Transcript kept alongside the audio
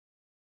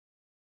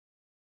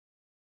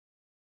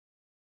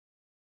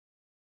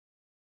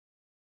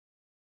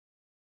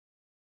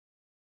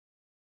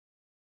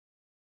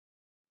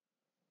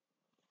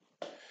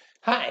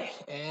Hi,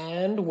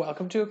 and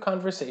welcome to a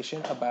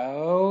conversation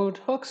about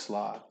Hooke's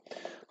Law.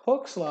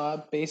 Hooke's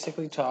Law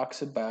basically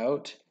talks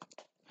about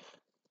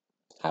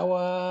how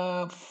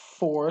a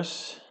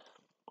force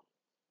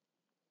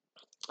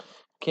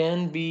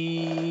can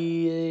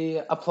be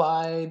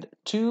applied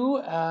to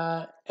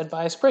and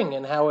by a spring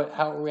and how it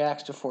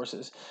reacts to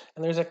forces.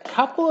 And there's a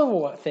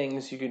couple of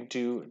things you can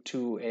do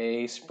to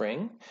a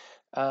spring.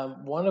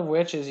 One of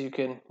which is you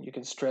can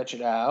stretch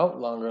it out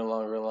longer and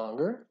longer and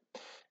longer.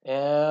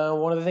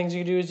 And one of the things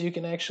you can do is you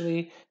can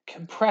actually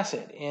compress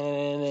it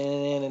in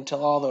and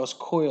until all those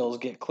coils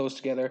get close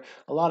together.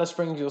 A lot of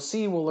springs you'll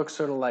see will look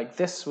sort of like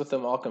this with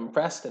them all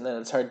compressed, and then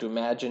it's hard to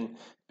imagine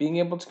being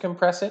able to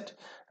compress it.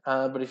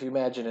 But if you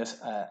imagine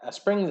a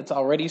spring that's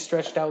already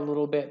stretched out a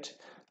little bit,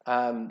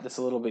 that's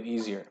a little bit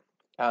easier.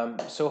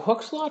 So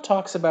Hooke's law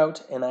talks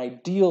about an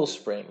ideal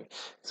spring.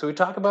 So we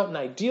talk about an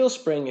ideal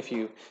spring if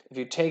you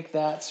take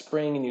that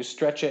spring and you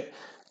stretch it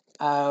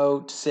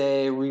out,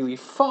 say, really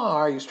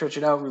far, you stretch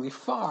it out really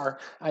far,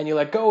 and you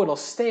let go, it'll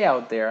stay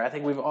out there. I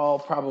think we've all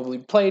probably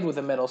played with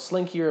a metal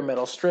slinky or a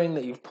metal string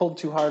that you've pulled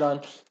too hard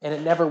on, and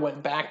it never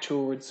went back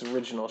to its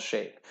original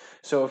shape.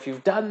 So if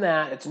you've done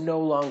that, it's no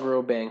longer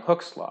obeying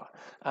Hooke's law.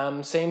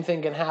 Same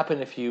thing can happen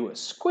if you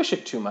squish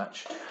it too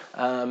much.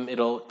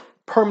 It'll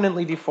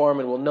permanently deform,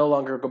 it will no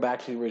longer go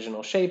back to the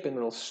original shape, and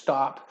it'll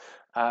stop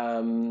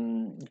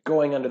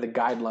going under the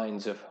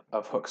guidelines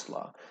of Hooke's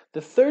law.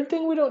 The third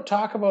thing we don't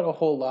talk about a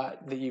whole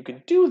lot that you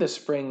can do the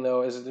spring,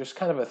 though, is there's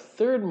kind of a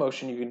third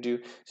motion you can do.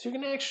 So you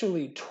can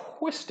actually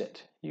twist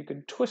it. You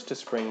could twist a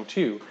spring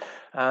too.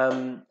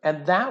 And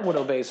that would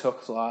obey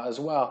Hooke's law as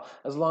well,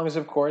 as long as,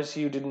 of course,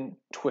 you didn't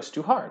twist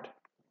too hard.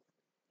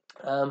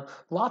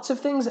 Lots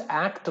of things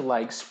act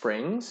like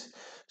springs.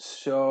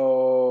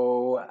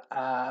 So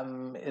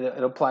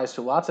it applies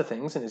to lots of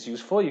things and is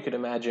useful. You could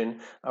imagine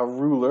a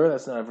ruler.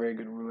 That's not a very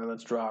good ruler.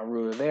 Let's draw a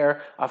ruler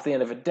there off the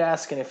end of a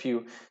desk. And if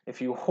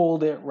you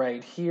hold it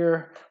right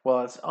here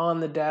while it's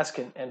on the desk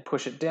and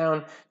push it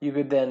down, you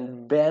could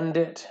then bend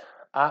it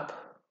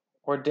up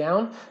or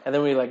down. And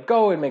then when you let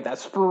go, it'd make that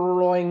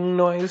spring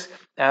noise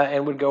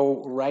and would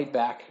go right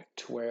back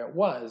to where it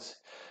was.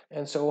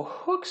 And so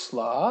Hooke's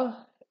law,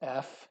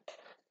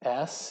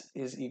 Fs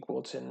is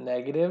equal to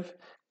negative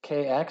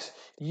kx,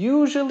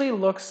 usually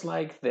looks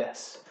like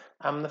this.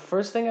 The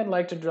first thing I'd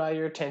like to draw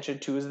your attention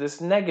to is this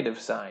negative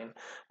sign.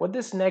 What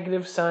this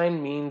negative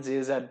sign means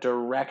is a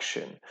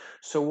direction.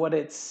 So what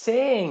it's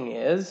saying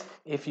is,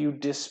 if you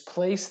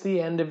displace the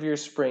end of your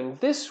spring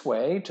this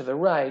way, to the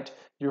right,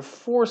 your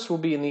force will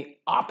be in the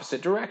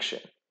opposite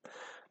direction.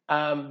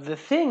 The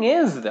thing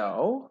is,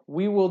 though,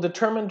 we will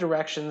determine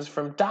directions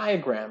from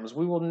diagrams.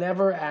 We will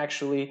never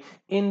actually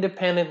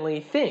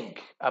independently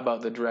think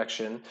about the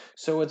direction.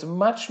 So it's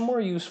much more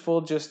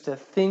useful just to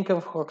think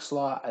of Hooke's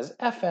law as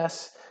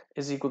Fs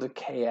is equal to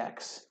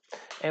Kx.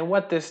 And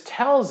what this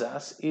tells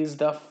us is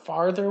the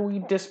farther we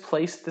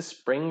displace the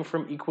spring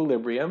from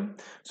equilibrium,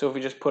 so if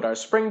we just put our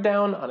spring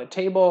down on a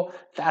table,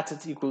 that's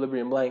its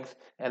equilibrium length.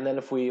 And then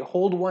if we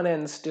hold one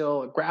end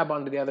still, grab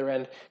onto the other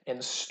end,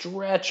 and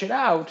stretch it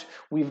out,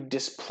 we've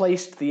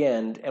displaced the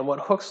end. And what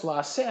Hooke's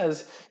law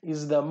says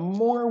is the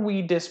more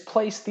we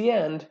displace the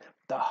end,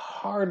 the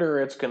harder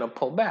it's going to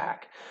pull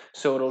back.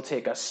 So it'll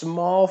take a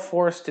small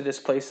force to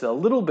displace it a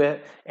little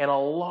bit and a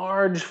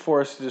large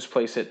force to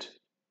displace it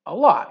a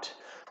lot.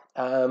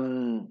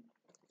 So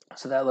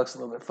that looks a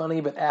little bit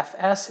funny, but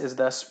Fs is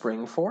the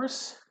spring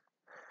force.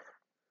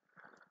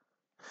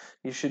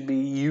 You should be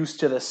used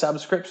to the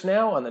subscripts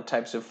now on the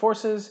types of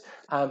forces.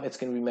 It's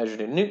going to be measured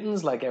in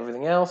newtons like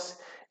everything else.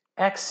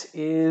 X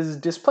is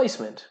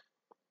displacement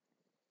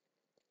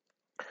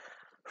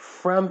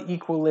from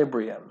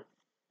equilibrium.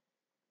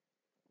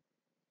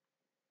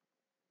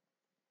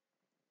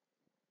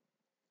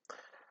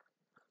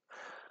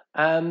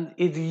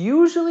 It's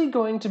usually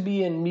going to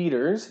be in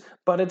meters,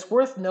 but it's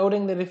worth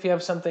noting that if you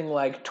have something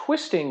like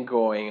twisting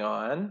going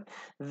on,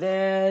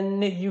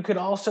 then you could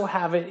also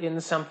have it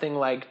in something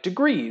like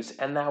degrees,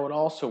 and that would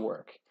also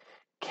work.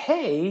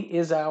 K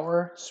is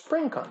our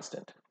spring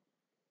constant.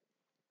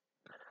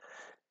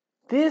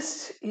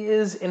 This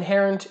is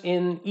inherent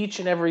in each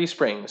and every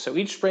spring. So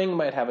each spring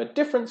might have a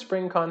different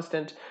spring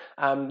constant.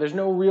 There's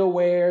no real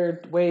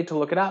way to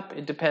look it up.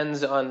 It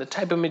depends on the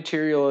type of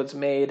material it's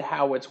made,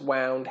 how it's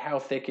wound, how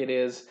thick it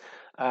is.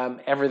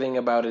 Everything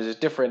about it is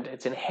different.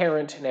 It's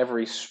inherent in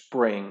every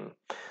spring.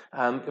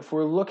 If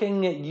we're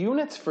looking at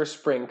units for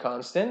spring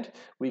constant,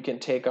 we can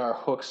take our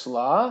Hooke's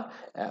law,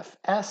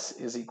 Fs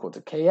is equal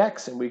to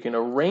Kx, and we can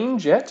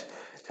arrange it,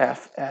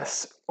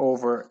 Fs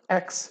over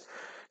x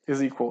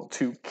is equal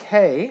to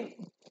K,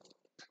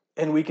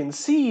 and we can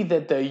see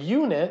that the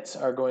units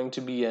are going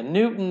to be in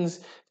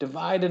newtons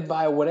divided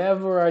by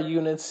whatever our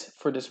units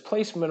for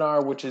displacement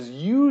are, which is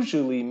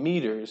usually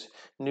meters,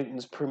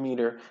 newtons per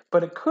meter,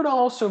 but it could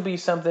also be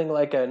something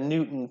like a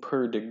newton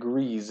per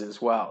degrees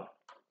as well.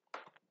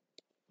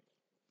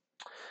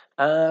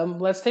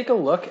 Let's take a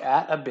look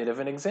at a bit of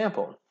an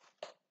example.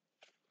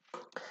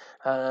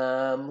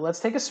 Let's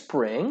take a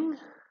spring.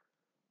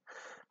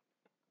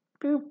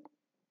 Boop.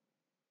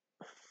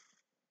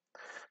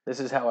 This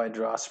is how I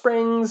draw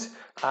springs.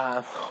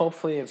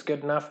 Hopefully it's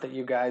good enough that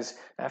you guys,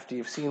 after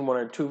you've seen one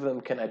or two of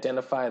them, can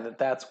identify that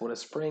that's what a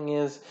spring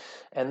is.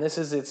 And this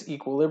is its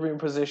equilibrium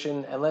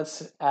position. And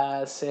let's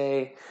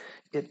say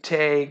it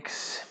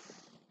takes,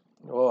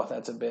 oh,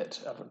 that's a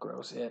bit of a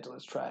gross it.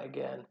 Let's try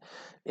again.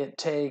 It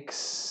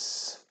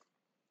takes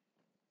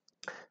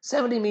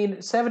 70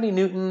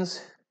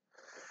 newtons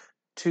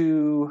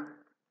to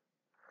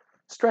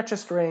stretch a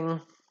string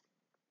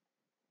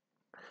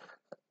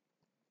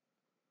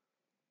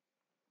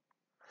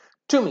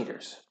 2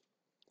 meters.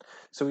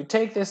 So we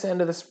take this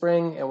end of the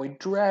spring and we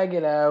drag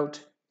it out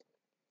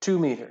 2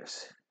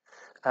 meters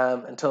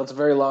until it's a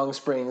very long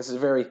spring. This is a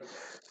very,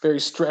 very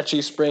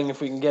stretchy spring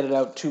if we can get it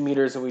out 2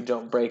 meters and we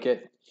don't break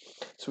it.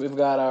 So we've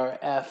got our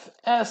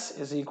Fs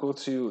is equal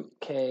to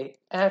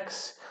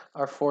Kx,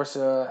 our force,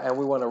 and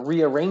we want to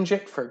rearrange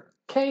it for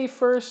K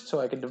first, so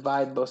I can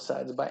divide both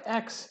sides by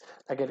X.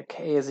 I get a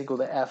K is equal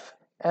to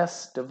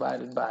Fs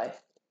divided by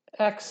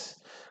X.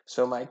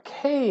 So my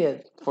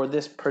K for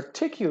this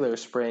particular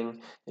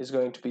spring is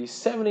going to be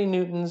 70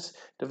 newtons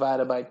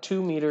divided by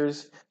 2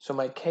 meters. So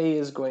my K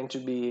is going to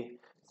be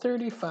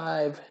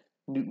 35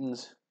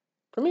 newtons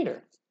per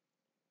meter.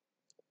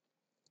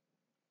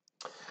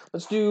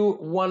 Let's do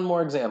one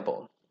more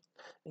example.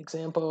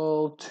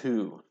 Example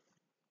 2.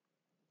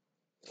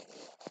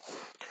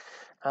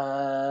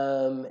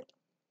 A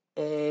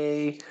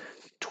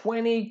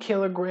 20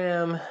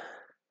 kilogram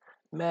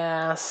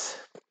mass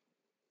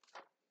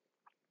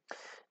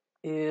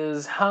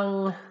is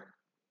hung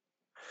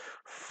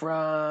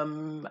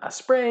from a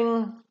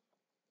spring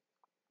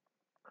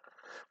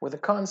with a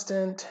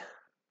constant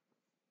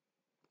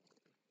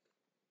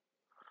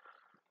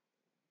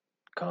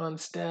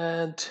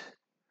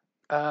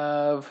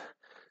of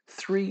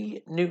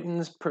 3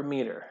 newtons per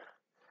meter.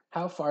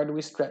 How far do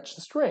we stretch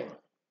the string?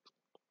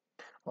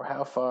 Or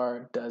how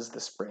far does the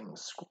spring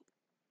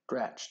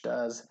stretch?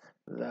 Does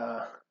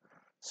the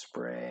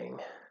spring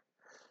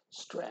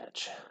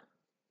stretch?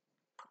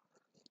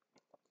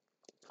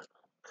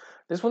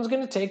 This one's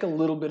going to take a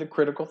little bit of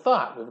critical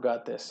thought. We've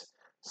got this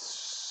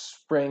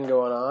spring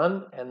going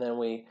on, and then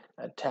we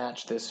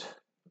attach this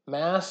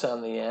mass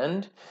on the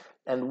end,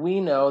 and we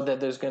know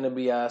that there's going to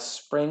be a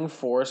spring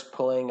force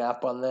pulling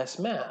up on this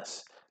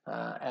mass,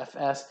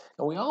 Fs.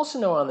 And we also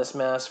know on this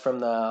mass from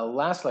the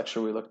last lecture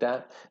we looked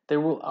at,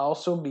 there will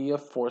also be a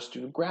force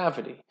due to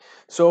gravity.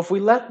 So if we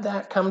let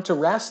that come to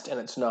rest and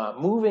it's not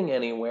moving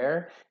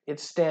anywhere, it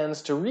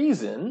stands to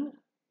reason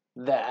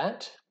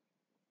that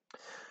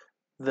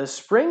the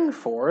spring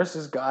force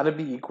has got to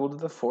be equal to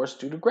the force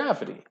due to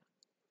gravity.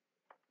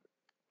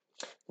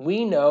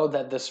 We know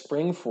that the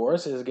spring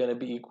force is going to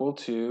be equal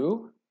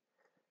to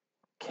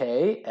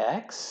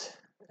Kx,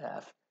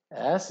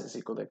 Fs is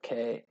equal to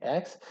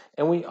Kx,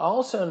 and we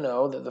also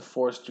know that the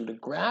force due to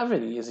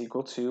gravity is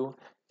equal to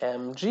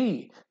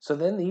mg. So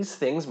then these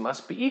things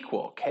must be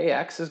equal.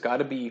 Kx has got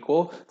to be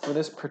equal for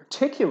this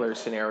particular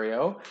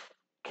scenario.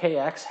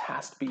 Kx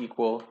has to be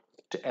equal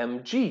to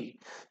mg.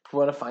 If we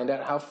want to find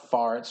out how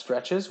far it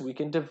stretches, we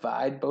can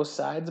divide both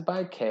sides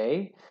by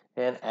k,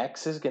 and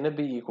x is going to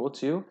be equal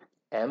to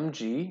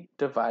mg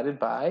divided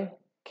by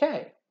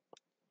k.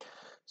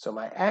 So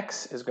my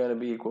x is going to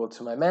be equal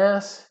to my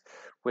mass,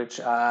 which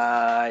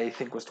I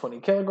think was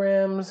 20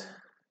 kilograms.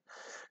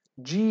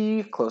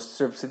 G, close to the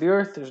surface of the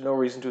Earth, there's no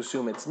reason to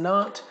assume it's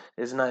not,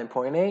 is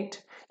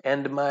 9.8.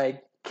 And my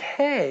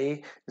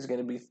K is going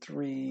to be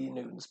 3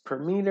 newtons per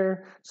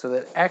meter, so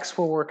that X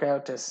will work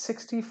out to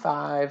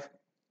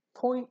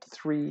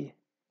 65.3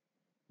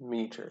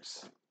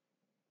 meters.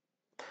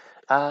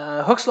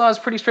 Hooke's law is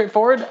pretty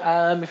straightforward.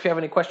 If you have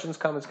any questions,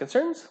 comments,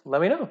 concerns,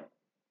 let me know.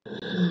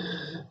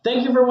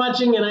 Thank you for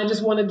watching, and I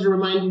just wanted to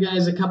remind you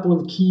guys a couple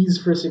of keys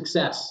for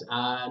success.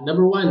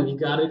 Number one, you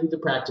got to do the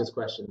practice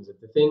questions. If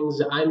the things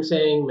I'm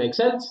saying make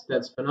sense,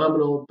 that's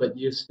phenomenal, but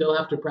you still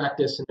have to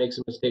practice and make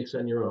some mistakes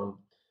on your own.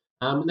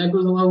 And that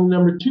goes along with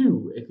number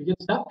two. If you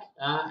get stuck,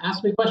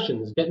 ask me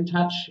questions, get in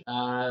touch,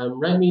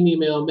 write me an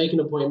email, make an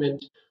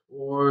appointment,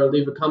 or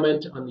leave a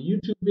comment on the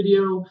YouTube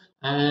video.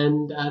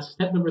 And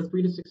step number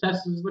 3 to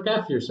success is look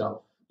after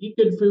yourself. Eat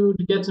good food,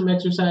 get some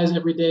exercise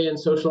every day, and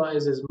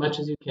socialize as much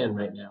as you can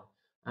right now.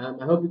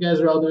 I hope you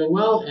guys are all doing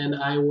well, and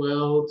I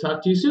will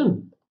talk to you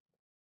soon.